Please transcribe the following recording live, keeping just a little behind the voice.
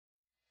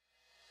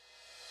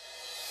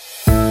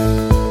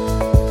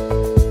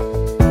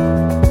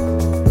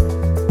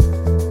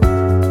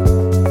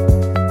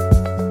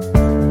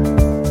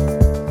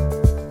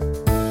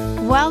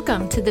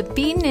to the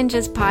Be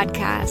Ninjas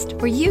podcast,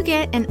 where you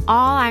get an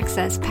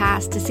all-access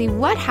pass to see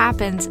what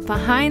happens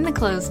behind the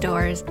closed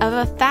doors of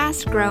a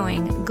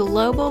fast-growing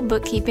global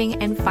bookkeeping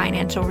and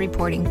financial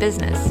reporting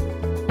business.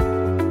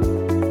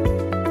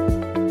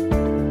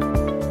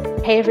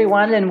 Hey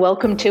everyone, and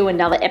welcome to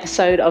another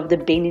episode of the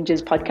Be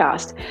Ninjas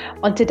podcast.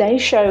 On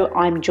today's show,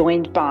 I'm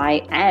joined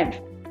by Anf,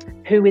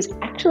 who has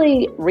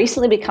actually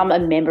recently become a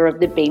member of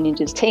the Be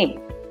Ninjas team.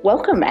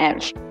 Welcome,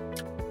 Anf.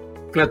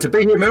 Glad to be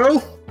here,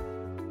 Meryl.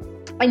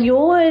 And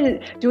you're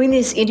doing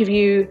this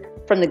interview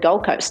from the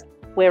Gold Coast,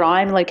 where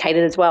I'm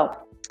located as well.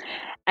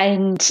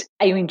 And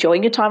are you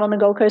enjoying your time on the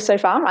Gold Coast so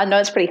far? I know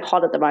it's pretty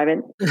hot at the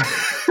moment.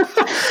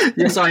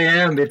 Yes, I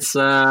am. It's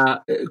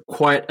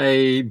quite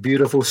a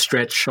beautiful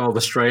stretch of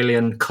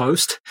Australian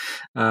coast.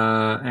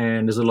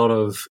 And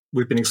there's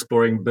we've been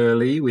exploring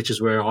Burleigh, which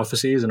is where our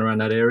office is, and around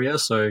that area.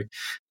 So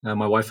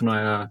my wife and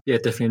I are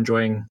definitely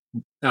enjoying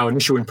our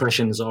initial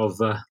impressions of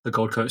the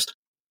Gold Coast.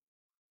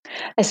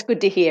 That's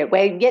good to hear.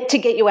 We're yet to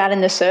get you out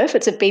in the surf.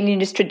 It's a Be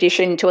Ninjas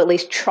tradition to at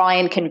least try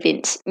and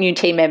convince new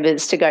team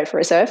members to go for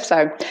a surf.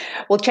 So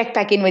we'll check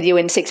back in with you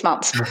in 6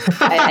 months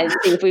and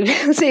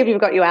see if we've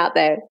got you out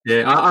there.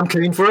 Yeah, I'm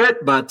keen for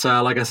it. But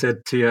like I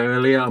said to you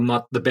earlier, I'm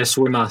not the best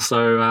swimmer.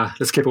 So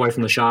let's keep away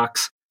from the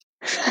sharks.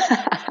 So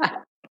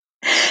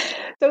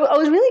I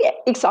was really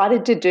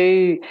excited to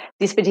do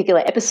this particular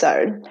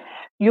episode.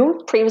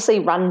 You've previously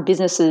run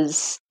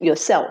businesses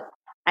yourself.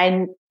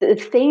 And the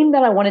theme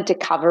that I wanted to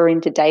cover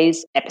in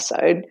today's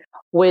episode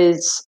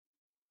was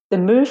the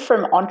move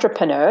from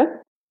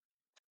entrepreneur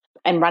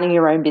and running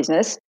your own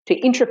business to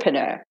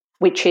intrapreneur,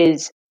 which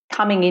is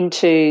coming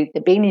into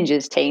the Be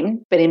Ninjas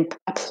team, but in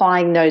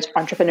applying those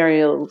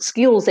entrepreneurial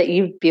skills that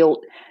you've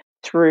built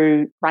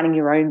through running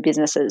your own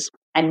businesses,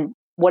 and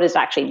what does it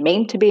actually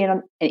mean to be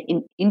an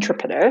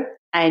intrapreneur,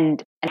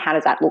 and how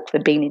does that look for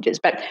Be Ninjas.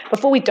 But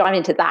before we dive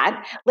into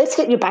that, let's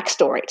get your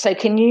backstory. So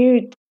can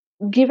you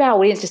give our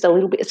audience just a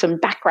little bit, some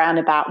background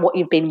about what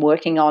you've been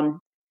working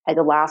on over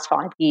the last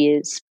 5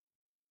 years?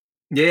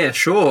 Yeah,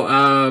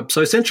 sure.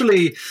 So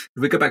essentially, if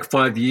we go back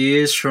 5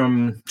 years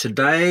from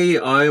today,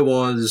 I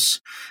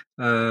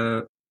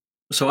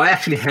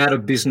actually had a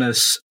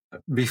business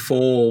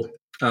before,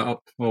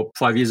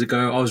 5 years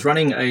ago. I was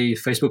running a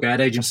Facebook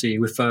ad agency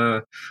with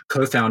a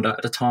co-founder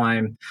at the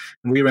time.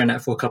 And we ran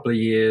that for a couple of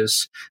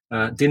years.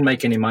 Didn't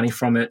make any money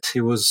from it.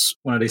 It was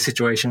one of these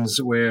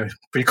situations where,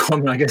 pretty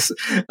common, I guess,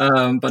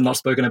 but not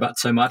spoken about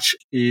so much,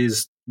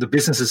 is the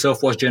business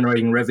itself was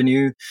generating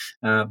revenue,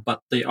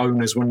 but the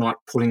owners were not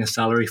pulling a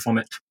salary from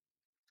it.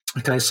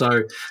 Okay,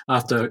 so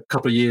after a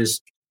couple of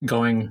years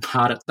going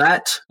hard at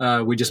that,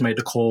 we just made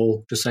the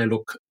call to say,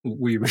 look,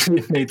 we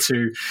really need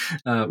to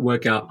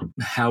work out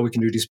how we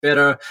can do this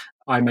better.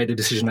 I made a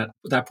decision at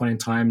that point in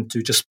time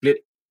to just split,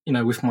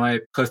 with my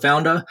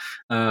co-founder,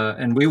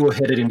 and we were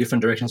headed in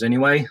different directions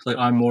anyway. Like,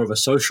 I'm more of a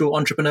social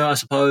entrepreneur, I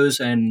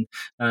suppose, and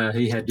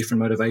he had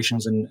different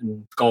motivations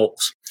and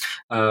goals,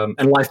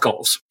 and life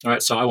goals. All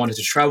right, so I wanted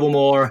to travel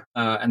more,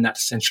 and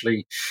that's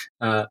essentially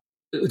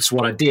it's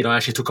what I did. I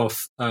actually took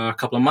off a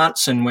couple of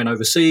months and went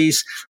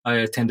overseas. I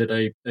attended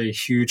a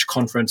huge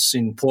conference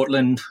in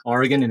Portland,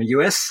 Oregon in the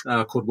US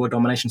called World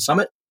Domination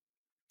Summit.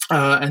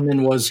 And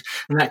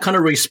that kind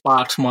of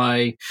re-sparked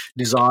my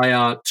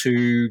desire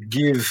to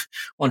give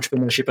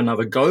entrepreneurship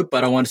another go,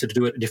 but I wanted to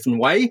do it a different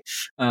way.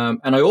 And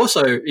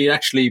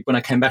when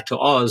I came back to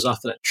Oz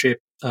after that trip,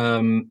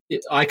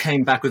 I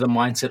came back with a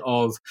mindset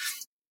of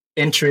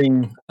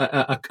entering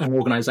an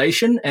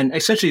organization and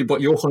essentially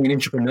what you're calling an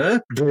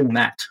entrepreneur, doing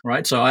that,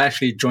 right? So I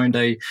actually joined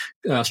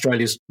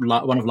Australia's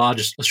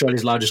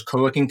largest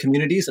co-working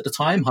communities at the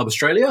time, Hub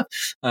Australia,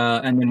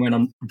 and then went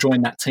on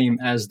joined that team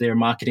as their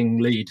marketing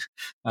lead,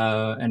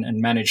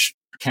 and managed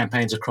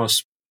campaigns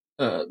across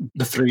the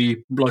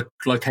 3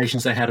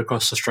 locations they had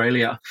across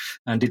Australia,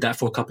 and did that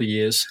for a couple of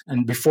years.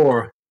 And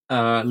before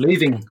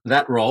leaving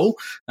that role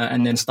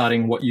and then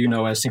starting what you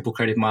know as Simple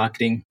Creative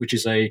Marketing, which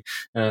is a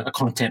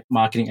content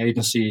marketing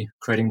agency,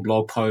 creating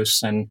blog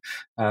posts and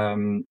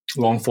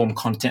long-form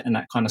content and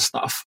that kind of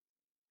stuff.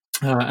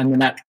 And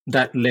then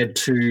that led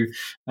to,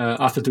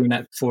 after doing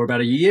that for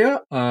about a year,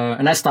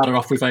 and that started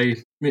off with I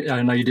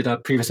know you did a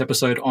previous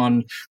episode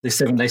on the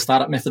 7-day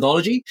startup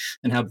methodology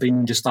and how Be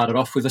Ninjas started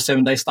off with a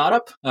 7-day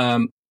startup.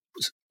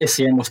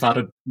 SCM was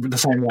started the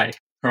same way.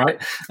 All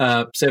right,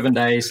 7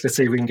 days, let's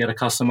see if we can get a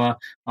customer.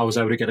 I was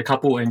able to get a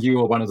couple, and you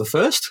were one of the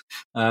first.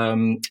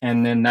 And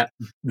then that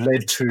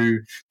led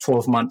to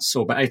 12 months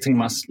or about 18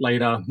 months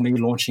later, me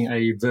launching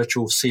a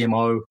virtual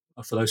CMO.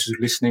 For those who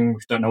are listening, who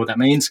don't know what that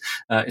means,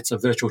 it's a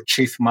virtual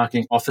chief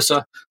marketing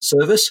officer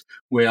service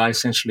where I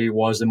essentially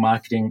was the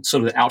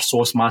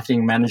outsourced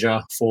marketing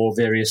manager for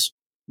various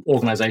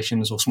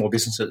organizations or small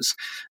businesses.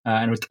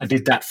 And I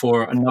did that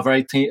for another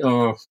 18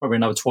 or probably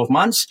another 12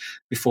 months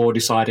before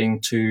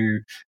deciding to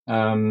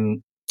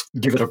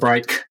give it a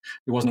break.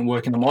 It wasn't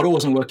working. The model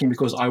wasn't working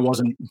because I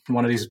wasn't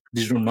one of these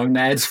digital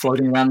nomads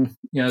floating around,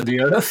 the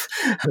earth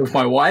with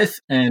my wife.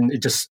 And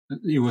it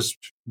was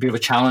a bit of a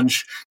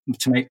challenge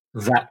to make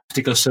that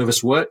particular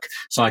service work.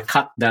 So I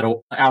cut that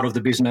out of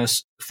the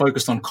business,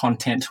 focused on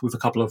content with a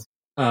couple of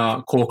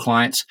core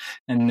clients,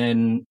 and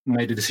then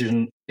made a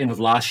decision end of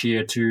last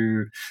year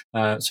to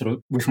sort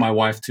of with my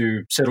wife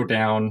to settle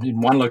down in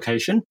one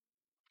location.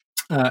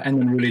 And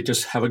then really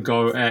just have a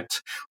go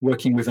at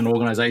working with an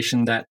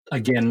organization that,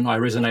 again, I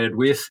resonated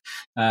with,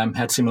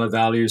 had similar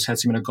values, had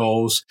similar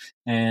goals,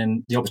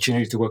 and the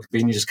opportunity to work with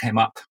Vinny just came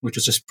up, which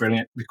was just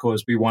brilliant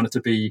because we wanted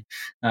to be,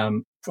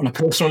 on a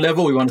personal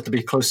level, we wanted to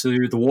be close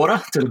to the water,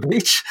 to the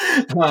beach.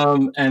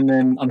 And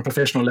then on a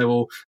professional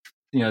level,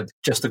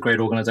 just a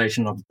great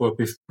organization. I've worked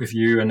with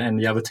you and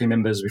the other team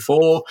members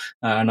before.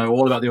 I know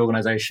all about the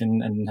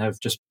organization and have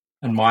just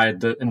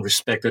admired and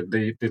respected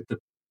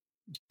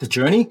the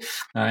journey,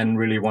 and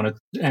really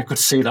I could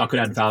see that I could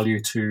add value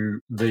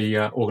to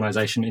the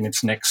organization in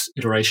its next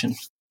iteration.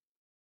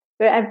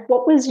 And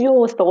what was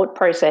your thought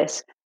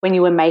process when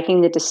you were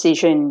making the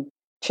decision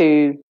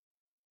to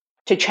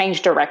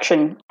change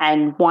direction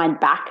and wind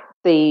back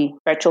the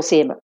virtual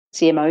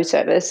CMO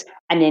service,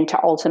 and then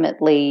to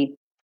ultimately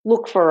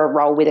look for a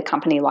role with a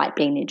company like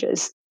Being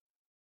Ninjas?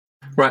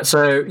 Right.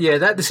 So,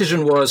 that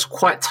decision was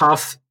quite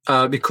tough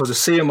because the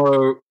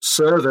CMO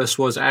service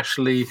was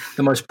actually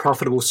the most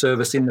profitable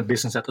service in the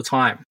business at the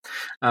time.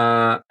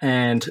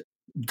 And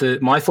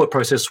my thought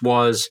process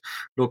was,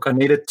 look,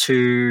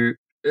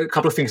 a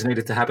couple of things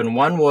needed to happen.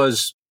 One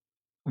was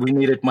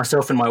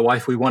myself and my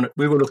wife, we were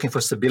looking for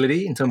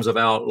stability in terms of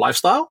our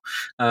lifestyle.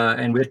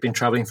 And we had been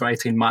traveling for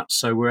 18 months.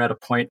 So we're at a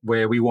point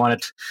where we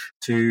wanted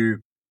to,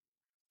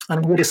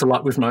 and I hear this a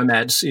lot with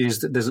nomads, is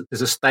that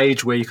there's a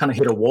stage where you kind of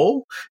hit a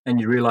wall and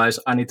you realize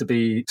I need to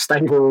be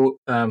stable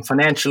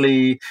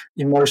financially,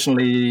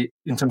 emotionally,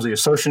 in terms of your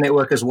social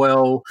network as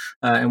well.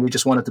 And we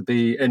just wanted to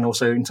be, and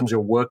also in terms of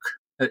your work,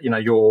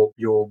 your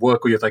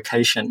work or your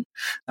vocation.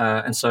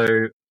 And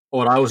so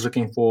what I was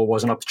looking for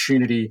was an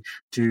opportunity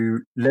to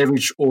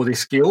leverage all these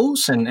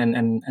skills and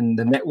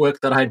the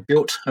network that I had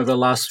built over the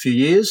last few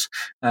years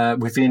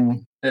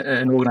within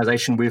an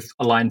organization with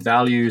aligned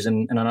values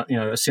and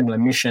a similar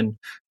mission,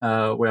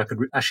 where I could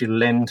actually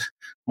lend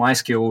my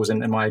skills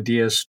and my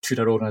ideas to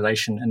that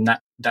organization. And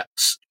that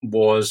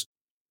was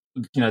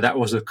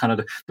the kind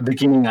of the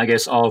beginning, I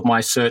guess, of my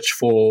search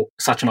for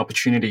such an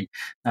opportunity.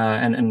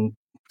 And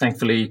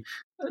thankfully,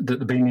 the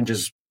Being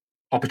Ninjas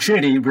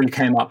opportunity really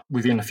came up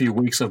within a few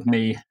weeks of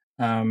me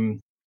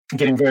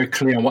getting very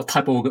clear on what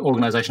type of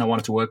organization I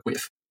wanted to work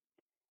with.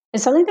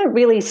 And something that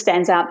really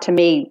stands out to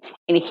me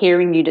in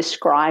hearing you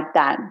describe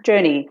that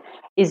journey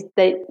is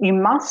that you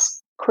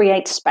must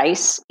create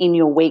space in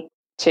your week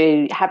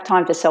to have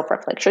time for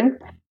self-reflection,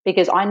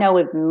 because I know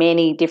of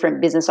many different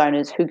business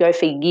owners who go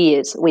for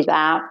years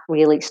without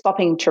really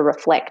stopping to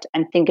reflect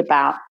and think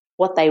about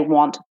what they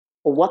want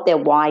or what their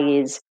why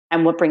is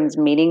and what brings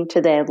meaning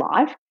to their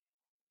life.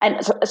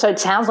 And so it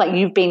sounds like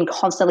you've been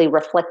constantly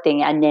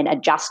reflecting and then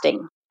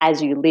adjusting as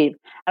you live.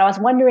 And I was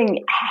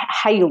wondering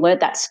how you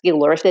learned that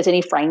skill, or if there's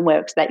any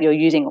frameworks that you're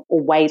using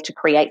or ways to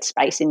create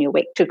space in your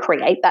week to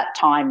create that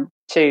time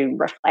to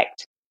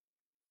reflect.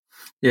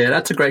 Yeah,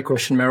 that's a great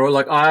question,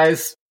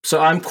 Meryl.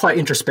 So I'm quite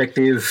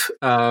introspective,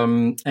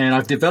 and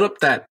I've developed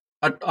that.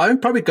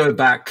 I'd probably go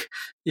back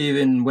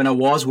even when I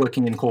was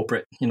working in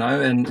corporate,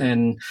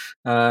 and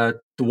the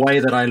way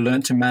that I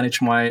learned to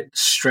manage my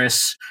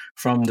stress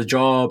from the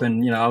job.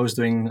 And, I was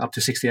doing up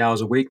to 60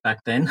 hours a week back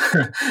then.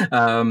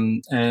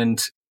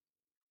 And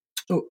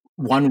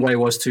one way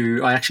was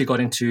I actually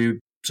got into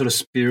sort of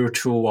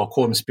spiritual, I'll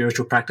call them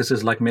spiritual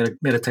practices like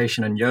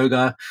meditation and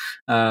yoga.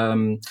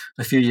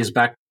 A few years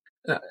back,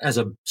 as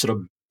a sort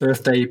of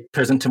birthday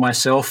present to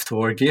myself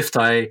or a gift,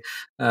 I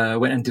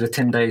went and did a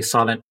 10-day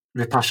silent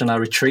Vipassana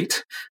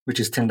retreat, which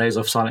is 10 days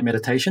of silent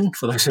meditation,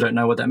 for those who don't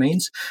know what that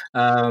means.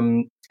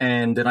 And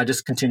then I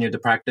just continued to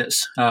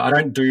practice. I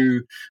don't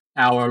do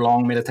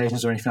hour-long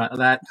meditations or anything like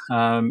that.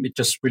 It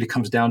just really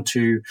comes down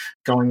to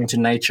going into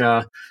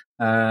nature.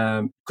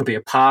 Could be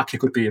a park, it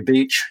could be a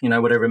beach,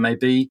 whatever it may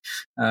be.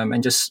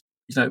 And just,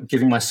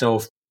 giving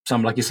myself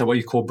some, like you said, what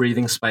you call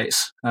breathing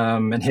space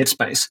and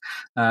headspace.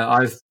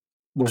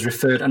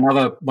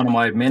 One of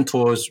my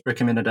mentors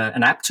recommended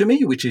an app to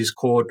me, which is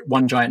called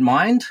One Giant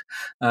Mind,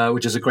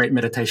 which is a great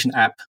meditation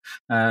app.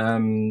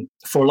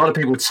 For a lot of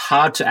people, it's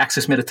hard to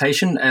access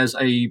meditation as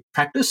a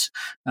practice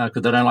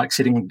because they don't like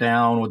sitting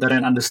down or they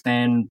don't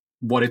understand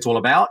what it's all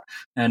about.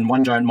 And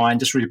One Giant Mind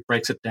just really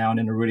breaks it down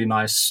in a really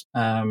nice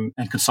and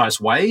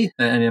concise way.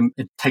 And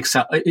it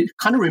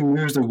kind of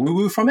removes the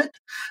woo-woo from it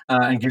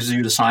and gives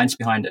you the science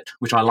behind it,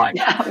 which I like.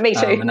 Yeah, me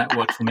too. And that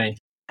worked for me.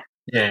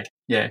 Yeah.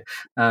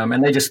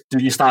 And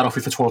you start off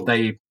with a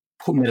 12-day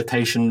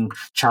meditation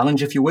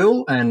challenge, if you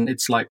will, and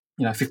it's like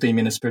 15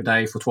 minutes per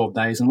day for 12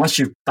 days. And once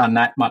you've done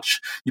that much,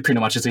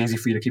 it's easy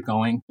for you to keep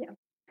going. Yeah.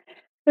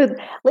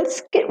 Good.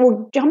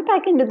 We'll jump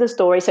back into the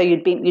story. So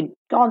you'd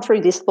gone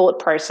through this thought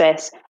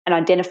process and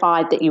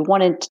identified that you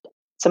wanted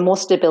some more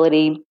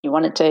stability. You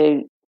wanted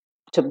to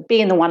to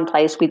be in the one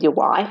place with your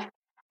wife,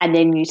 and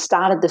then you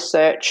started the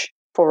search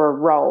for a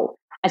role.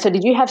 And so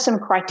did you have some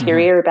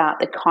criteria about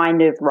the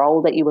kind of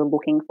role that you were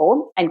looking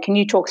for? And can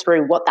you talk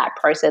through what that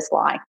process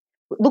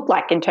looked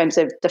like in terms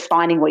of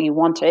defining what you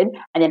wanted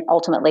and then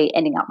ultimately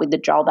ending up with the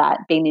job at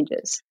B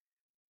Ninjas?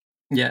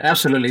 Yeah,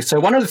 absolutely. So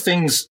one of the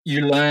things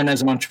you learn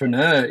as an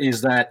entrepreneur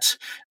is that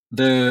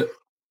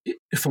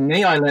for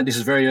me, I learned this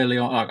is very early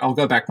on. I'll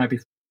go back maybe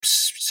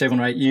 7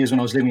 or 8 years when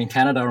I was living in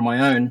Canada on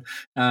my own.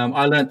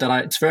 I learned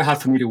that it's very hard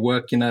for me to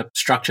work in a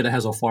structure that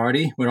has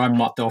authority where I'm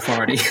not the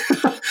authority,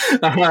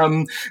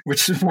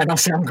 which might not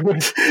sound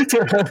good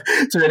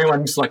to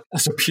anyone who's like a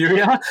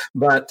superior.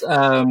 But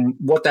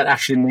what that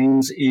actually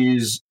means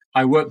is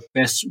I work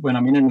best when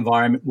I'm in an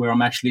environment where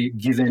I'm actually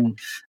given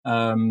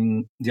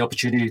the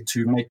opportunity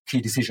to make key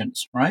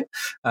decisions, right?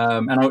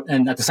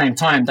 And at the same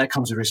time, that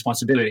comes with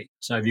responsibility.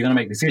 So if you're going to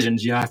make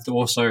decisions, you have to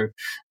also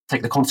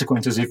take the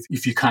consequences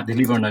if you can't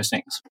deliver on those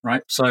things,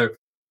 right? So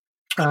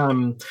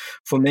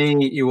for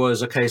me, it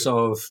was a case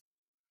of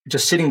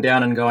just sitting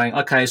down and going,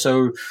 okay,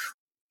 so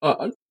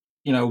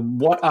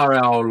what are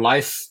our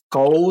life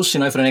goals? For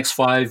the next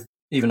 5,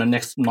 even the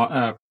next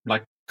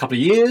like couple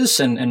of years,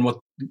 and what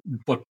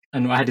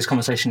and I had this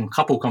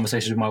couple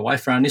conversations with my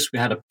wife around this. We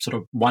had a sort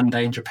of one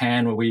day in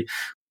Japan where we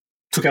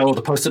took out all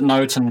the post-it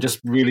notes and just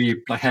really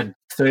had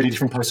 30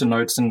 different post-it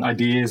notes and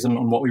ideas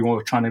on what we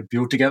were trying to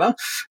build together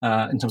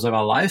in terms of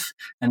our life.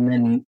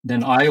 And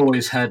then I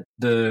always had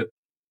the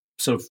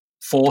sort of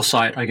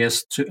foresight, I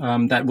guess, to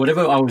that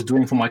whatever I was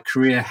doing for my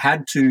career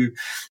had to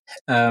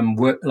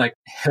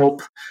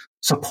help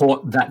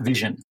support that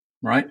vision,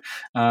 right?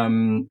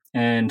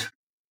 And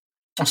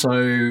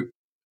so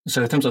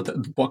in terms of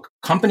what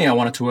company I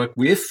wanted to work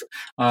with,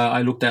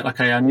 I looked at,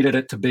 okay, I needed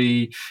it to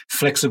be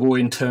flexible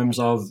in terms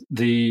of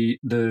the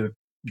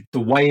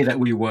way that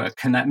we work.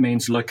 And that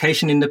means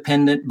location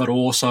independent, but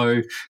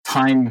also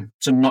time.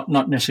 So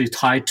not necessarily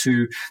tied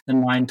to the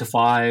 9 to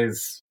 5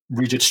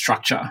 rigid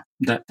structure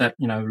that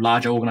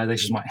larger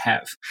organizations might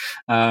have.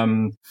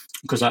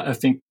 Because I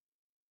think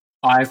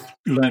I've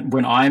learned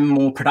when I'm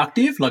more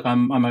productive, like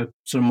I'm a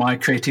sort of my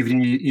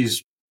creativity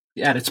is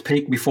at its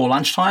peak before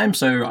lunchtime.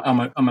 So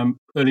I'm an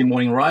early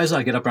morning riser.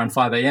 I get up around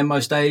 5 a.m.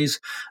 most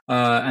days.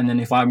 And then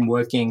if I'm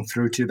working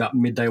through to about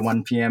midday,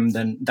 1 p.m.,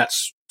 then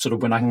that's sort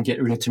of when I can get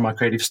into my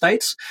creative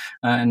states.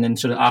 And then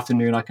sort of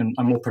afternoon,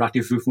 I'm more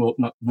productive with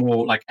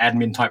more like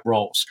admin type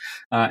roles.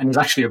 And there's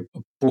actually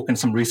a book and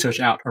some research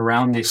out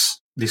around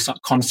this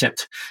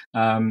concept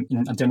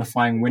in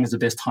identifying when is the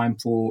best time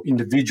for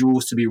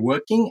individuals to be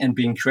working and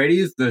being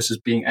creative versus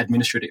being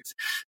administrative.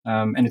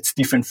 And it's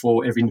different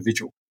for every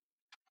individual.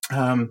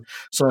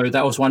 So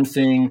that was one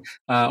thing.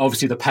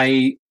 Obviously, the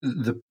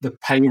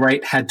pay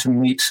rate had to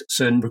meet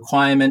certain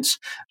requirements.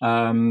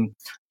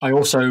 I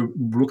also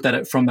looked at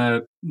it from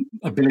a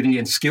ability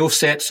and skill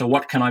set. So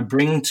what can I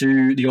bring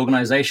to the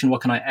organization?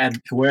 What can I add?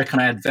 Where can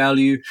I add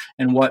value?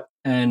 And one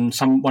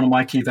of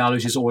my key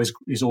values is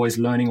always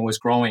learning, always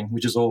growing,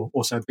 which is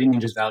also B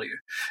Ninja's value.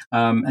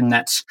 And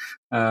that's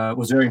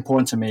was very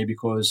important to me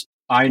because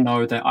I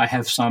know that I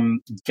have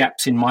some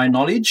gaps in my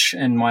knowledge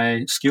and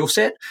my skill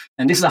set.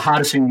 And this is the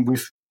hardest thing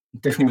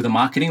definitely with a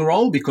marketing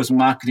role, because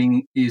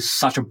marketing is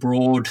such a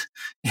broad,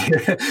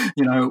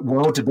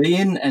 world to be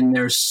in. And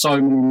there's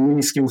so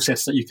many skill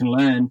sets that you can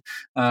learn.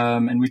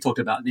 And we talked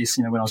about this,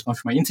 when I was going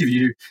for my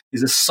interview,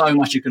 is there's so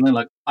much you can learn.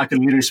 Like I could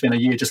literally spend a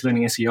year just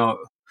learning SEO,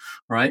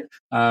 right?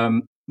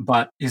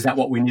 But is that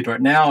what we need right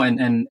now?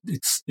 And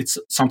it's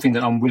something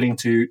that I'm willing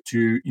to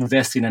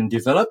invest in and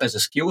develop as a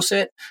skill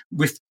set,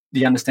 with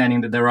the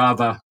understanding that there are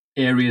other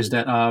areas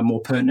that are more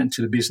pertinent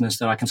to the business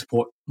that I can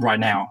support right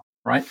now,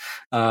 right?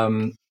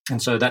 And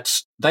so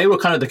they were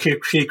kind of the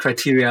key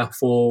criteria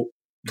for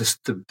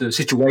the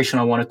situation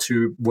I wanted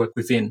to work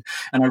within.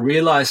 And I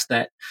realized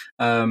that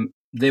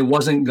there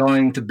wasn't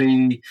going to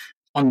be,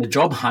 on the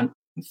job hunt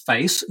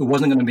phase, it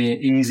wasn't going to be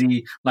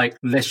easy, like,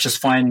 let's just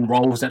find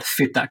roles that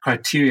fit that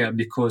criteria,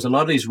 because a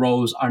lot of these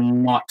roles are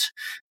not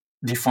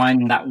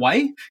defined in that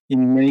way.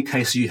 In many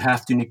cases, you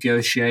have to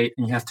negotiate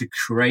and you have to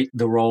create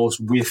the roles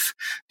with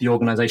the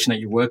organization that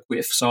you work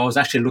with. So I was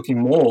actually looking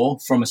more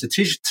from a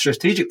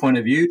strategic point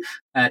of view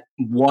at,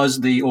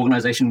 was the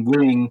organization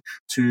willing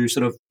to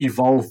sort of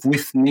evolve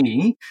with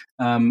me,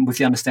 with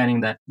the understanding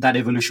that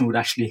evolution would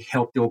actually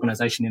help the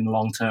organization in the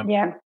long term.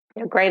 Yeah,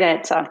 great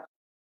answer.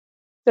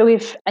 So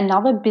if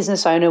another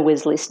business owner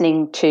was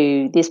listening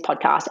to this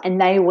podcast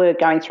and they were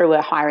going through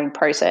a hiring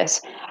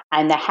process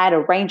and they had a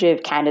range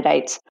of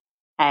candidates,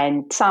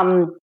 and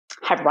some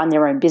have run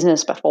their own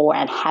business before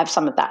and have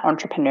some of that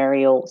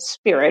entrepreneurial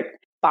spirit,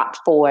 but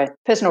for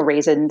personal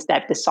reasons,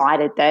 they've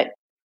decided that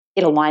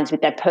it aligns with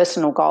their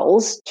personal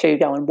goals to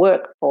go and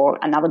work for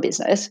another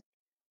business.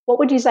 What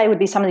would you say would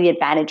be some of the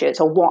advantages,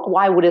 or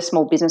why would a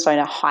small business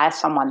owner hire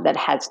someone that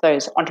has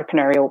those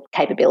entrepreneurial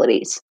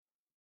capabilities?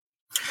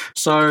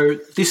 So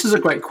this is a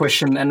great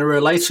question, and it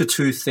relates to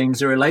two things.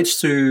 It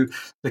relates to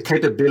the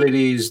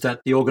capabilities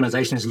that the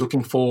organization is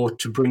looking for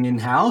to bring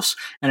in-house,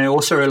 and it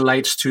also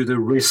relates to the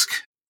risk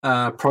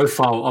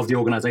profile of the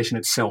organization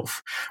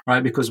itself,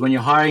 right? Because when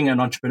you're hiring an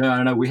entrepreneur,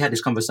 I know we had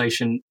this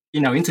conversation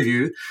in our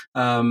interview,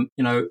 like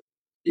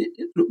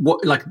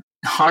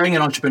hiring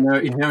an entrepreneur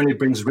inherently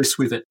brings risk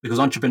with it, because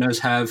entrepreneurs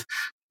have,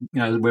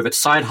 whether it's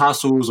side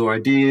hustles or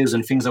ideas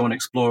and things they want to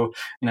explore,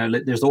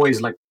 there's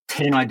always like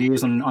 10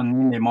 ideas on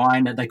in their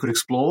mind that they could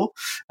explore.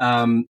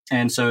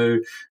 And so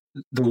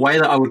the way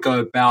that I would go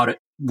about it,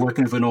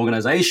 working with an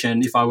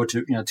organization, if I were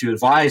to, to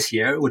advise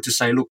here, would to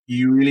say, look,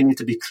 you really need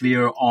to be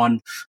clear on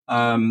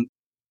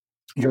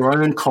your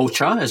own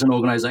culture as an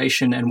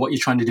organization and what you're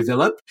trying to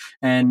develop,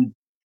 and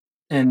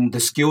the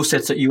skill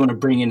sets that you want to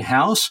bring in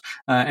house,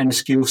 and the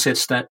skill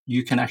sets that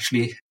you can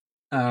actually,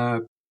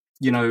 help,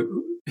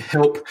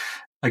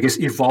 I guess,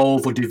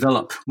 evolve or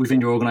develop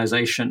within your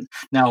organization.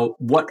 Now,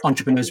 what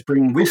entrepreneurs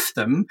bring with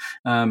them,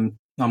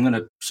 I'm going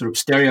to sort of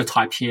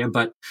stereotype here,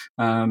 but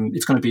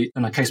it's going to be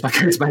on a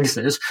case-by-case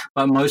basis,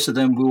 but most of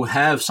them will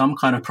have some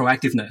kind of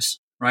proactiveness,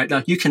 right?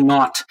 Like you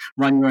cannot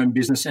run your own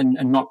business and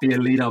not be a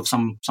leader of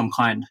some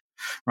kind,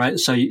 right?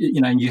 So,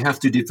 you have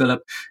to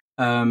develop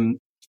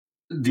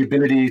the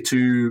ability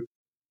to,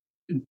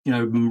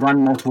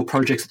 run multiple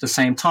projects at the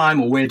same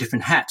time or wear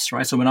different hats,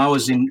 right? So when I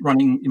was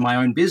running in my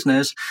own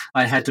business,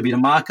 I had to be the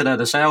marketer,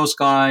 the sales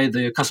guy,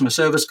 the customer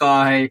service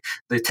guy,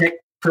 the tech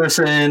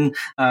person,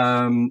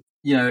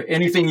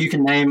 anything you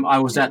can name. I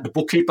was the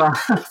bookkeeper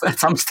at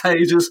some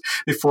stages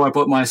before I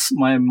brought my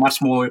much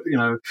more,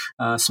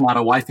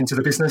 smarter wife into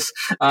the business.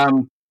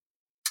 And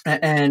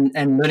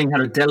learning how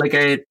to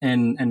delegate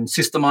and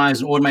systemize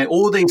and automate.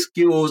 All these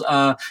skills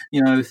are,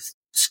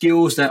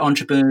 skills that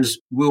entrepreneurs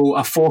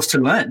are forced to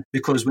learn,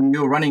 because when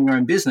you're running your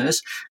own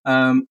business,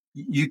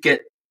 you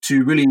get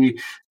to really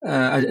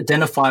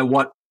identify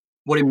what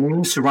it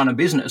means to run a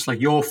business.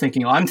 Like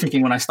I'm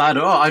thinking when I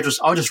started,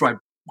 I'll just write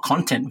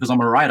content because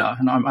I'm a writer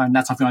and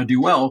that's something I do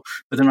well.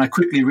 But then I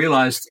quickly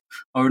realized,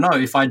 oh no,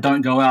 if I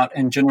don't go out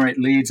and generate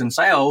leads and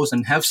sales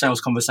and have sales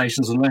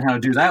conversations and learn how to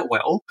do that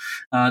well,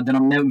 then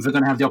I'm never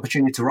going to have the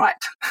opportunity to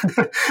write.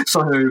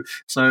 So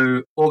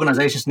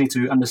organizations need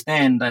to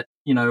understand that,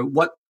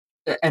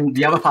 and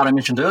the other part I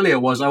mentioned earlier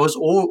was I was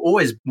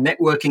always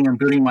networking and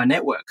building my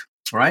network,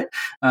 right?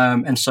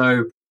 And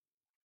so,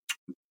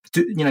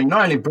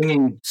 not only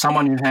bringing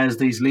someone who has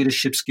these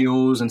leadership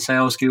skills and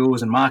sales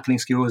skills and marketing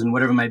skills and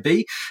whatever it may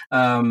be,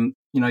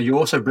 you're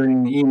also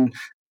bringing in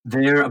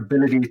their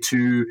ability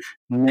to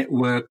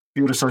network,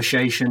 build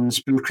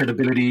associations, build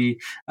credibility,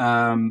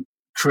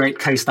 create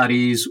case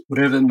studies,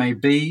 whatever it may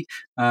be,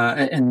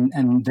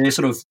 and they're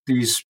sort of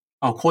these,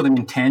 I'll call them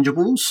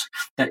intangibles,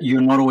 that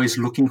you're not always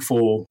looking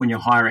for when you're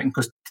hiring,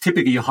 because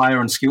typically you hire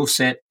on skill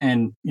set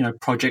and,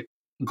 project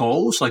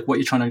goals, like what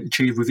you're trying to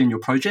achieve within your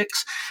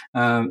projects.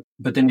 But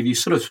then if you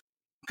sort of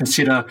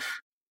consider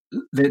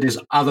there's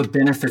other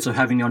benefits of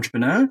having the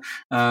entrepreneur,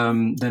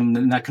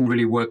 then that can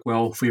really work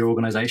well for your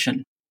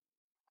organization.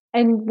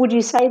 And would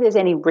you say there's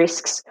any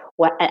risks,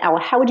 or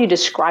how would you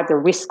describe the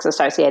risks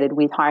associated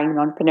with hiring an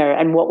entrepreneur,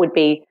 and what would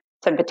be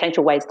some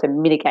potential ways to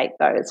mitigate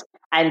those?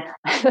 And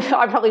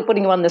I'm probably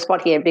putting you on the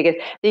spot here because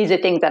these are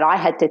things that I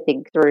had to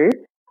think through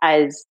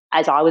as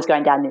I was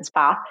going down this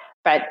path,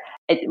 but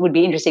it would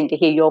be interesting to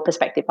hear your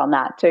perspective on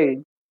that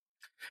too.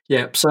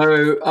 Yeah,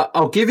 so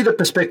I'll give you the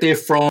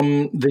perspective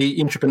from the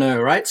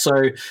Intrapreneur, right?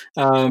 So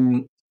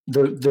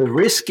the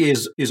risk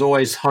is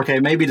always, okay,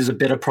 maybe there's a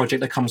better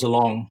project that comes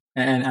along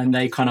and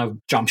they kind of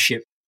jump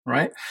ship,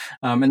 right?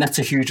 And that's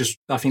I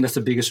think that's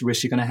the biggest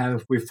risk you're going to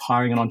have with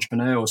hiring an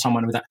entrepreneur or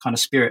someone with that kind of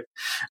spirit.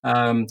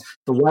 The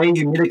way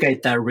you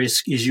mitigate that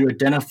risk is you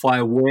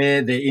identify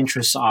where their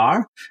interests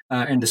are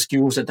and the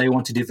skills that they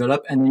want to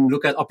develop, and then you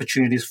look at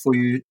opportunities for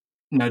you.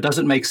 Does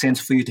it make sense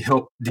for you to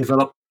help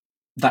develop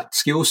that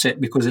skill set,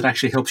 because it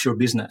actually helps your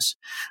business,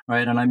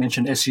 right? And I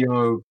mentioned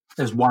SEO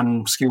as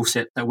one skill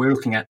set that we're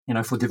looking at,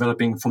 for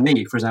developing, for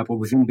me, for example,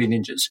 within Bean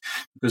Ninjas,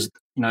 because,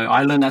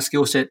 I learned that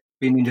skill set,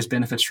 Bean Ninjas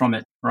benefits from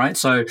it, right?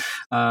 So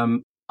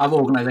other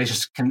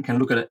organizations can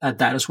look at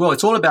that as well.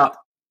 It's all about,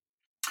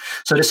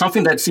 so there's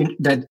something that's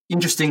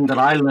interesting that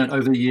I learned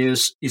over the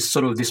years is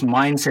sort of this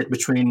mindset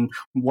between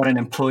what an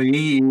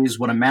employee is,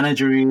 what a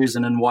manager is,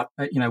 and then what,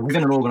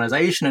 within an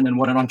organization, and then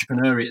what an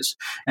entrepreneur is.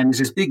 And there's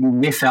this big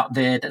myth out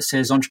there that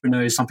says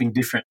entrepreneur is something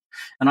different.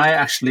 And I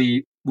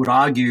actually would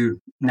argue,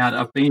 now that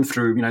I've been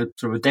through,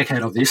 sort of a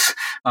decade of this,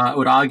 I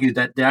would argue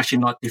that they're actually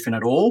not different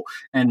at all.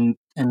 And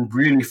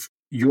really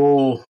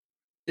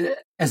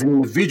as an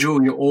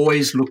individual, you're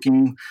always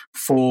looking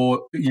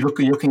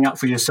out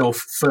for yourself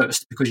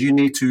first, because you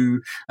need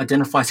to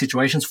identify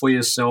situations for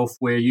yourself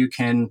where you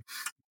can,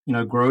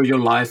 grow your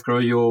life, grow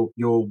your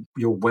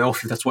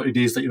wealth, if that's what it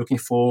is that you're looking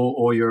for,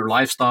 or your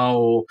lifestyle,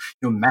 or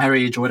your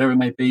marriage, or whatever it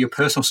may be, your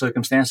personal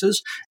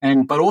circumstances,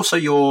 but also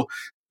your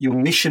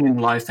mission in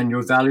life and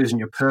your values and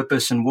your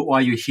purpose and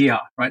why you're here,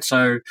 right?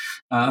 So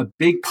a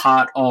big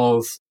part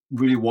of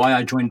really why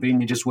I joined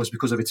Bean Ninjas was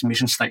because of its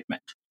mission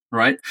statement.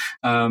 Right.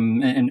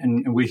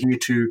 And we're here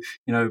to,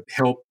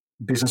 help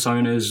business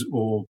owners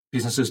or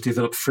businesses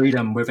develop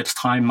freedom, whether it's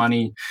time,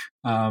 money,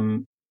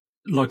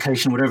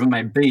 location, whatever it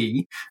may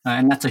be.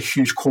 And that's a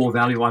huge core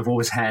value I've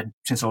always had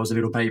since I was a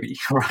little baby,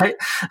 right?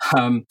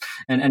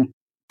 And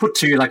put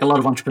to like a lot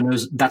of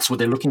entrepreneurs, that's what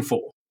they're looking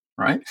for,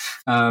 right?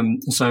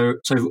 So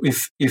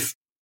if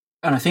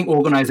and I think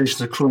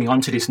organizations are cluing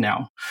onto this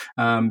now,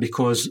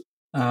 because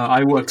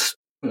I worked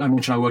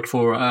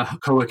for a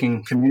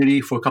co-working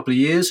community for a couple of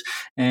years,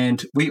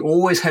 and we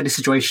always had this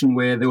situation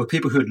where there were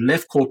people who had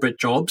left corporate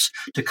jobs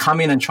to come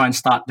in and try and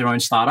start their own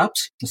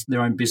startups,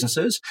 their own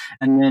businesses,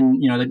 and then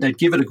they'd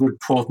give it a good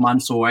 12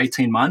 months or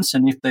 18 months,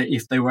 and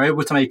if they were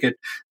able to make it,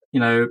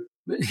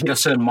 hit a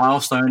certain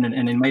milestone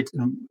and made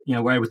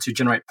were able to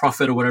generate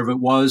profit or whatever it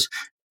was,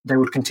 they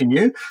would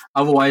continue.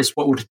 Otherwise,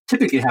 what would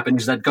typically happen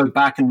is they'd go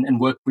back and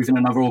work within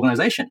another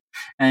organization.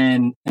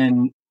 And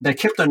they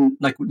kept on,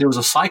 like, there was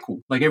a cycle.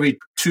 Like every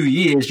 2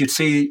 years, you'd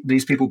see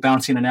these people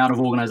bounce in and out of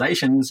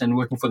organizations and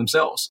working for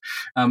themselves.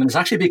 And it's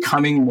actually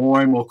becoming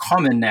more and more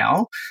common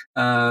now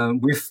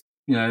with,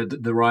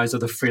 the rise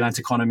of the freelance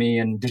economy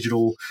and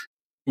digital,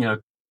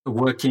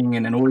 working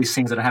and all these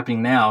things that are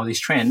happening now, these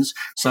trends.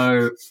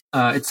 So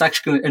it's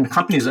actually, and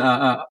companies,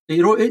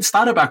 it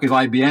started back with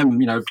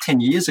IBM, 10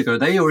 years ago.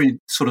 They already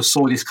sort of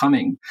saw this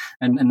coming,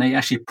 and they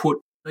actually put,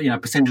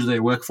 percentage of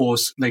their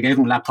workforce, they gave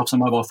them laptops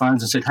and mobile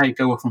phones and said, hey,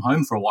 go work from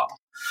home for a while.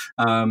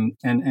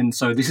 And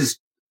so this is,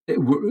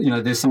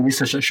 there's some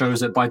research that shows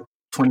that by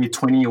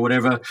 2020 or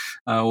whatever,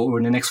 or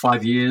in the next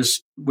 5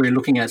 years, we're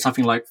looking at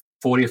something like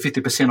 40 or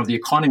 50% of the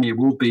economy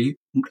will be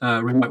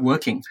remote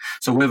working.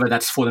 So whether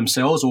that's for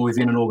themselves or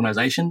within an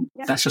organization,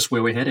 that's just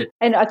where we're headed.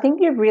 And I think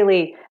you've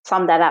really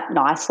summed that up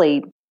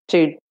nicely,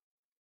 to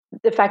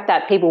the fact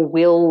that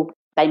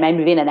they may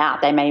move in and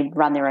out. They may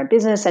run their own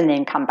business and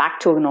then come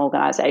back to an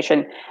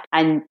organization.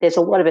 And there's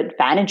a lot of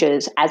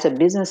advantages as a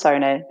business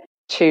owner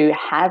to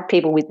have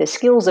people with the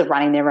skills of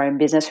running their own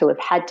business who have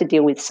had to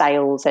deal with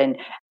sales and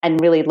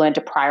really learn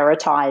to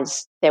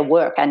prioritize their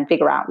work and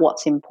figure out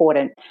what's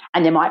important.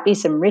 And there might be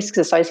some risks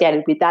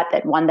associated with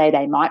that one day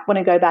they might want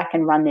to go back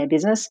and run their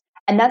business.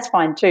 And that's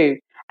fine too.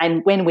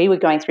 And when we were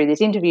going through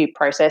this interview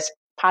process,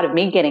 part of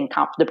me getting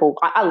comfortable,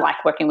 I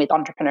like working with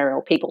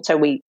entrepreneurial people. So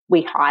we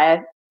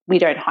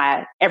don't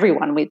hire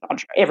everyone with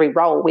every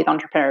role with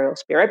entrepreneurial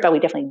spirit, but we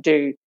definitely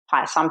do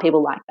hire some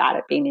people like that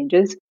at Be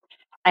Ninjas.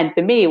 And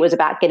for me, it was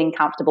about getting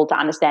comfortable to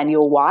understand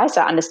your why.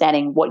 So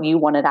understanding what you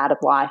wanted out of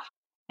life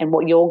and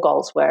what your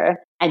goals were,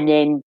 and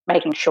then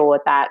making sure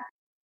that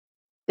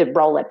the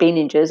role at Be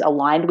Ninjas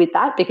aligned with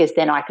that, because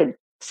then I could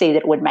see that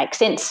it would make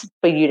sense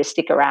for you to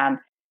stick around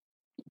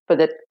for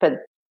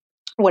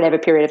whatever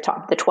period of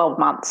time, the 12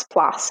 months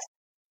plus,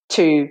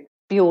 to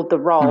build the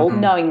role,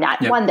 knowing that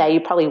one day you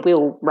probably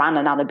will run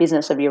another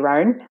business of your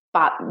own,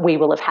 but we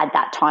will have had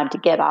that time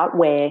together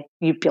where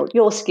you built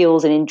your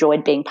skills and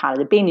enjoyed being part of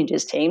the Be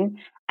Ninjas team.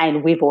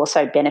 And we've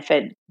also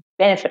benefited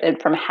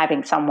from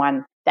having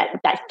someone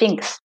that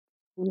thinks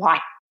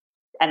like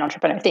an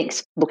entrepreneur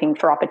thinks, looking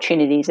for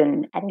opportunities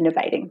and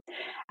innovating.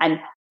 And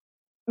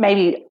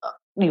maybe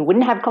you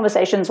wouldn't have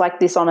conversations like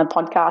this on a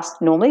podcast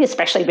normally,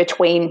 especially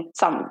between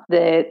someone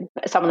that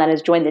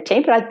has joined the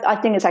team. But I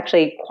think it's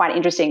actually quite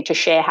interesting to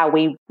share how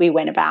we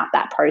went about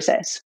that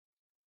process.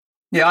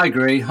 Yeah, I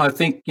agree. I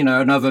think,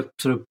 another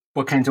sort of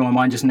what came to my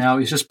mind just now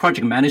is just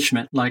project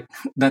management. Like,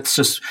 that's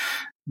just,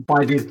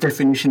 by the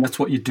definition, that's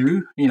what you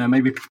do.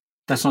 Maybe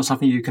that's not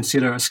something you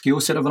consider a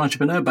skill set of an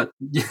entrepreneur, but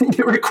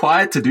you're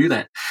required to do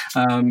that.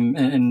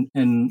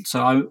 And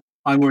so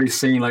I'm already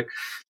seeing, like,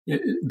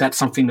 that's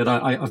something that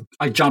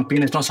I jump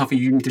in. It's not something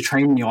you need to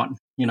train me on,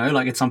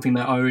 like, it's something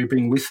that I already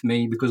bring with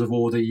me because of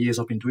all the years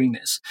I've been doing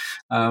this.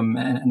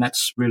 And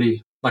that's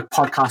really, like,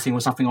 podcasting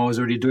was something I was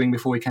already doing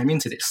before we came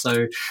into this.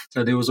 So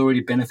there was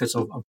already benefits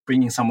of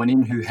bringing someone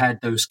in who had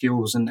those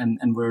skills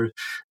and were,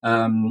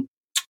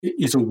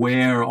 is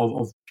aware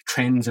of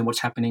trends and what's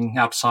happening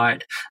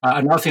outside.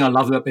 Another thing I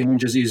love about Be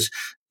Ninjas is,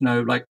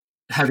 like,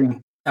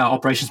 having our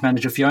operations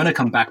manager Fiona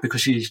come back, because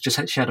she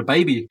had a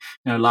baby,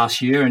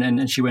 last year,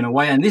 and she went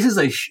away. And this is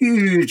a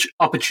huge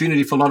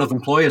opportunity for a lot of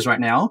employers right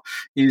now,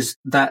 is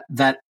that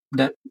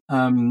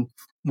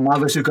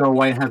mothers who go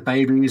away and have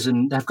babies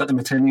and they've got the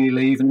maternity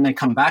leave, and they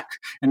come back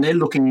and they're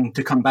looking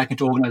to come back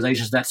into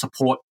organizations that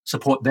support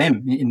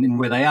them in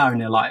where they are in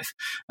their life.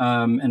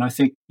 And I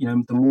think,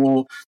 the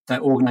more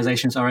that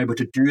organizations are able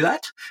to do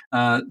that,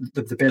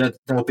 the better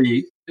they'll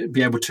be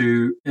able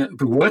to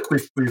work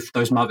with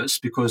those mothers,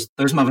 because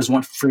those mothers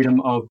want freedom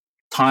of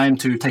time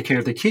to take care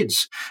of their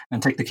kids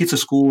and take the kids to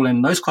school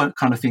and those kind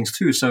of things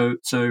too. So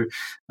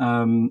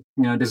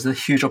there's a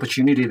huge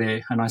opportunity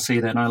there, and I see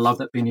that, and I love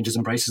that Be Ninjas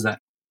embraces that.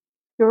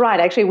 You're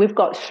right. Actually, we've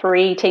got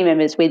 3 team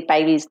members with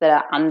babies that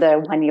are under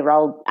 1 year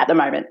old at the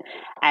moment.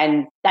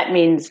 And that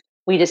means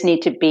we just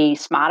need to be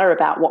smarter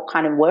about what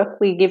kind of work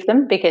we give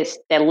them, because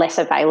they're less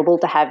available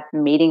to have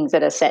meetings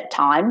at a set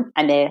time,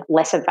 and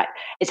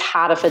it's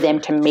harder for them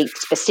to meet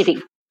specific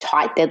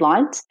tight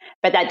deadlines.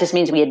 But that just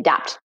means we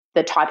adapt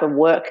the type of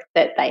work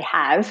that they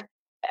have,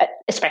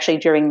 especially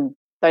during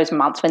those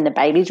months when the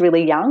baby's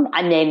really young,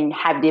 and then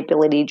have the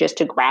ability just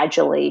to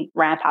gradually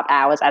ramp up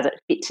hours as it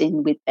fits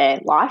in with their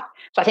life.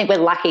 So I think we're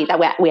lucky that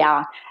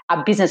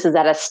our business is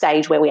at a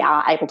stage where we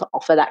are able to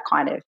offer that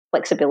kind of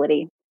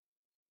flexibility.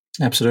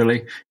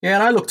 Absolutely. Yeah,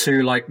 and I look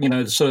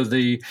to sort of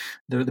the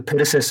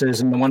predecessors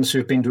and the ones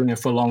who've been doing it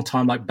for a long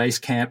time, like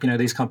Basecamp,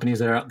 these companies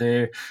that are out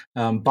there,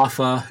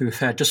 Buffer, who've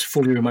had just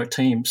fully remote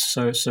teams.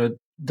 So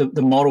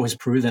the model is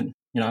proven,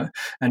 and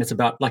it's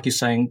about, like you're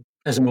saying,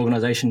 as an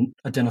organization,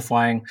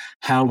 identifying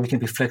how we can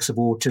be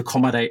flexible to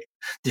accommodate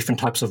different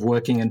types of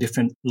working and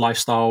different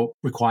lifestyle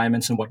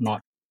requirements and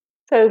whatnot.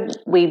 So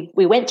we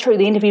went through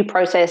the interview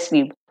process,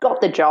 you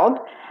got the job,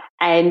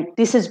 and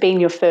this has been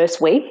your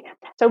first week.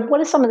 So what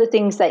are some of the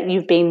things that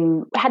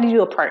how did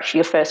you approach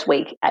your first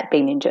week at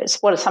Bean Ninjas?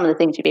 What are some of the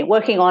things you've been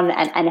working on,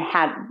 and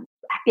how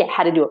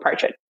did you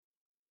approach it?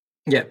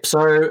 Yeah,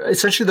 so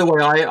essentially the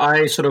way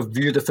I sort of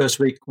viewed the first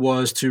week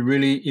was to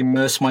really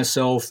immerse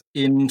myself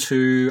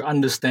into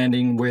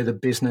understanding where the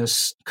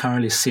business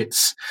currently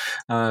sits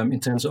in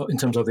terms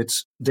of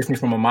its,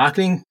 definitely from a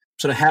marketing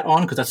sort of hat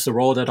on, because that's the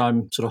role that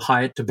I'm sort of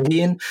hired to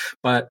be in.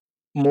 But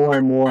more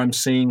and more I'm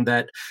seeing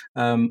that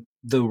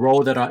the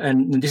role that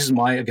and this is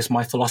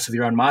my philosophy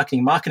around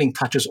marketing. Marketing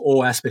touches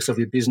all aspects of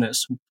your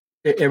business.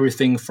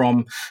 Everything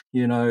from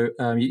your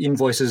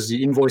invoices,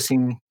 your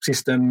invoicing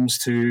systems,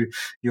 to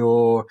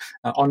your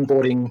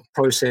onboarding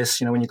process.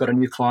 When you've got a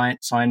new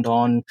client signed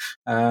on,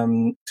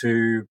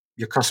 to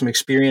your customer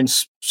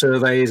experience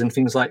surveys and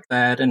things like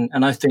that.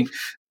 And I think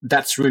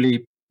that's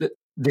really,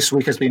 this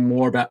week has been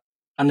more about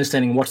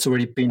understanding what's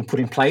already been put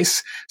in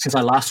place since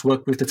I last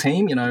worked with the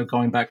team.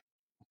 Going back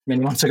many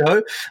months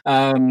ago,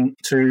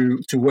 to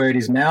where it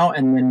is now,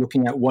 and then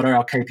looking at what are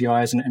our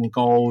KPIs and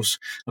goals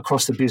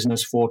across the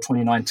business for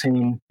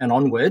 2019 and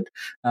onward.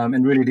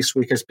 And really this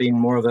week has been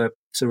more of a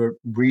sort of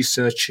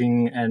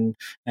researching and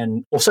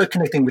also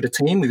connecting with the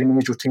team, with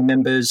individual team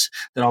members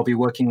that I'll be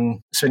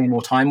spending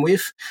more time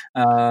with,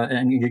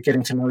 and you're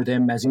getting to know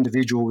them as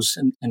individuals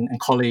and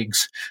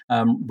colleagues,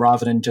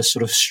 rather than just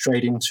sort of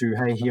straight into,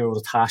 hey, here are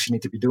the tasks you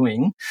need to be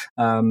doing.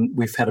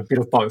 We've had a bit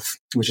of both,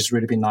 which has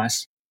really been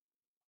nice.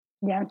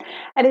 Yeah,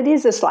 and it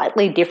is a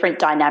slightly different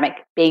dynamic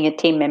being a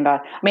team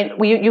member. I mean,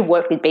 you've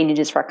worked with Bean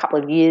Ninjas for a couple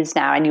of years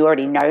now, and you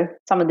already know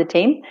some of the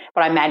team,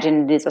 but I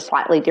imagine it is a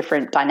slightly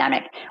different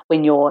dynamic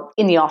when you're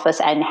in the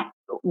office and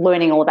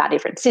learning all about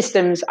different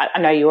systems. I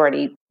know you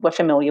already were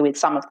familiar with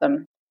some of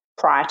them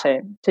prior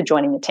to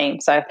joining the team.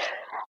 So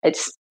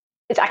it's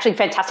actually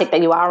fantastic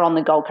that you are on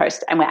the Gold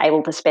Coast and we're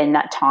able to spend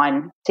that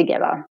time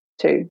together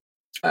too.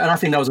 And I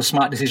think that was a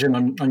smart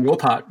decision on your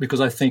part,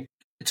 because I think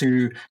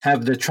to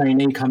have the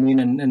trainee come in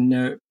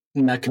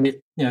and commit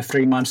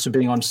 3 months to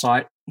being on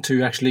site,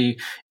 to actually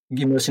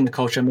immerse in the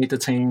culture, meet the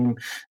team,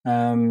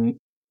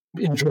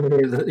 enjoy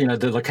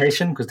the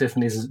location, because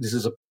definitely this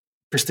is a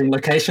pristine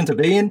location to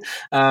be in.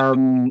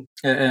 And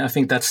I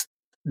think that's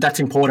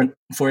important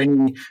for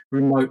any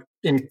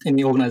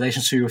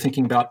organizations who are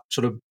thinking about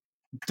sort of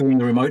doing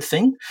the remote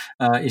thing,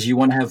 is you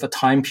want to have a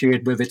time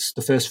period, whether it's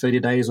the first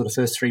 30 days or the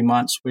first 3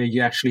 months, where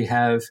you actually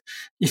have,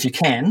 if you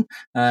can,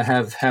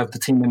 have the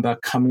team member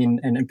come in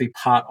and be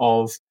part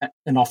of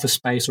an office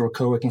space or a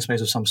co-working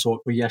space of some sort,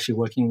 where you're actually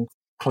working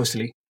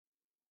closely.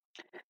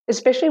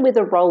 Especially with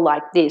a role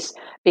like this,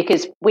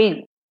 because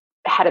we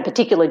had a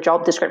particular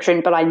job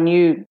description, but I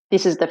knew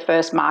this is the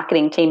first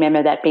marketing team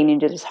member that Bean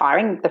Ninjas is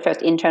hiring, the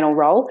first internal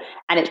role,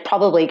 and it's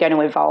probably going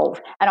to evolve.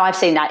 And I've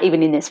seen that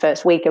even in this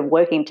first week of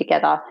working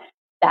together,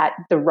 that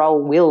the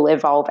role will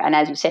evolve. And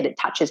as you said, it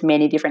touches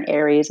many different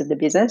areas of the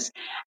business.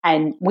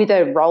 And with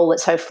a role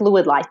that's so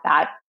fluid like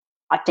that,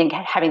 I think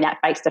having that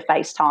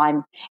face-to-face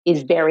time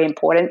is very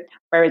important.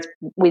 Whereas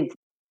with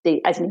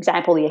as an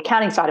example, the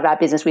accounting side of our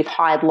business, we've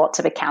hired lots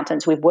of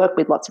accountants. We've worked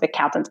with lots of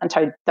accountants. And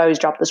so those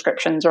job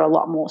descriptions are a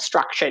lot more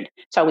structured.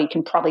 So we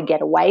can probably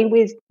get away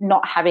with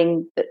not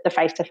having the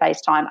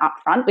face-to-face time up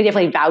front. We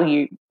definitely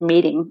value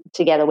meeting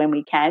together when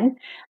we can.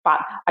 But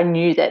I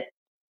knew that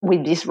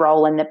with this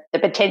role and the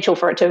potential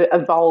for it to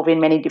evolve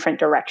in many different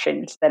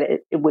directions, that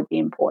it would be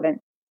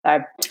important. So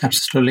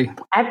absolutely.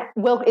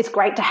 Well, it's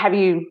great to have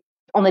you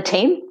on the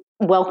team.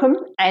 Welcome.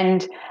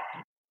 And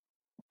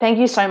thank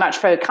you so much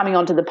for coming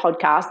onto the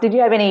podcast. Did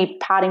you have any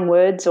parting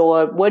words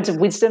or words of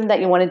wisdom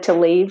that you wanted to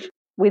leave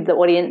with the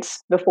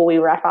audience before we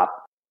wrap up?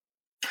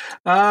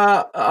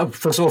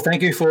 First of all,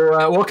 thank you for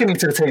welcoming me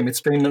to the team. It's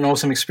been an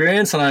awesome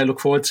experience, and I look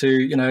forward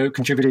to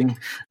contributing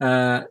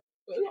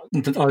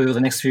over the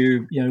next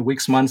few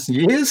weeks, months, and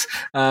years.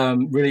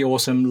 Really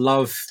awesome.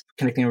 Love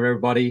connecting with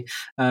everybody.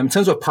 In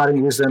terms of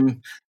parting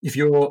wisdom, if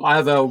you're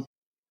either,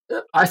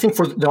 I think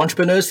for the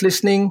entrepreneurs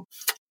listening,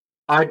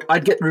 I'd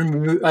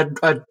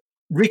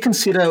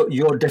reconsider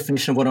your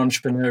definition of what an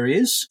entrepreneur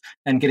is,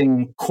 and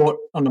getting caught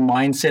on the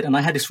mindset. And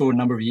I had this for a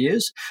number of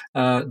years,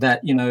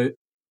 that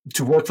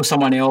to work for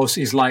someone else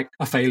is like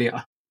a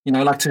failure.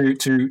 Like to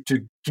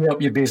give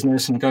up your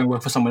business and go and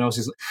work for someone else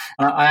is.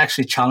 I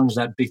actually challenge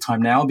that big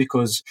time now,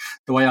 because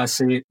the way I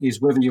see it is,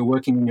 whether you're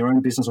working in your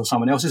own business or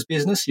someone else's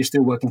business, you're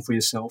still working for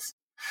yourself.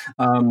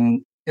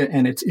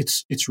 and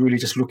it's really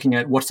just looking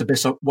at what's the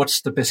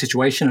best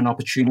situation and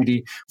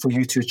opportunity for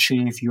you to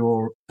achieve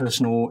your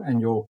personal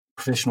and your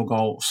professional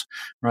goals,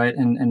 right?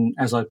 And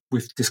as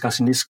we've discussed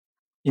in this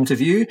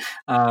interview,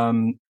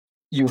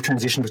 you'll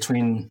transition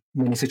between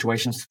many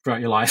situations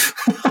throughout your life.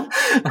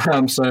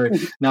 So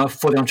now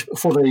for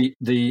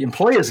the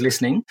employers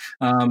listening,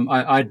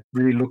 I'd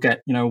really look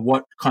at,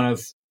 what kind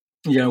of,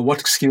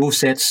 what skill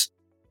sets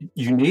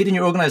you need in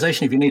your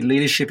organization. If you need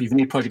leadership, if you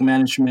need project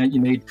management, you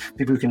need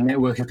people who can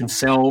network, who can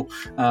sell,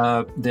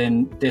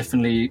 then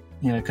definitely,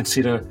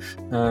 consider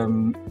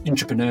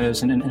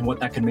intrapreneurs and what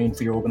that can mean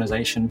for your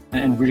organization,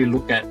 and really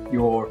look at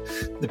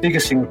the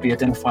biggest thing would be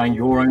identifying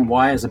your own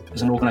why as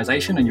an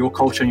organization, and your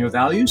culture and your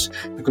values,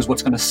 because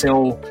what's going to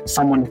sell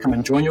someone to come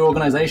and join your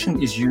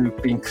organization is you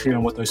being clear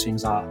on what those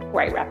things are.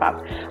 Great wrap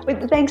up.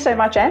 Thanks so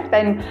much, Anf,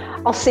 and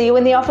I'll see you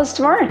in the office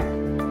tomorrow.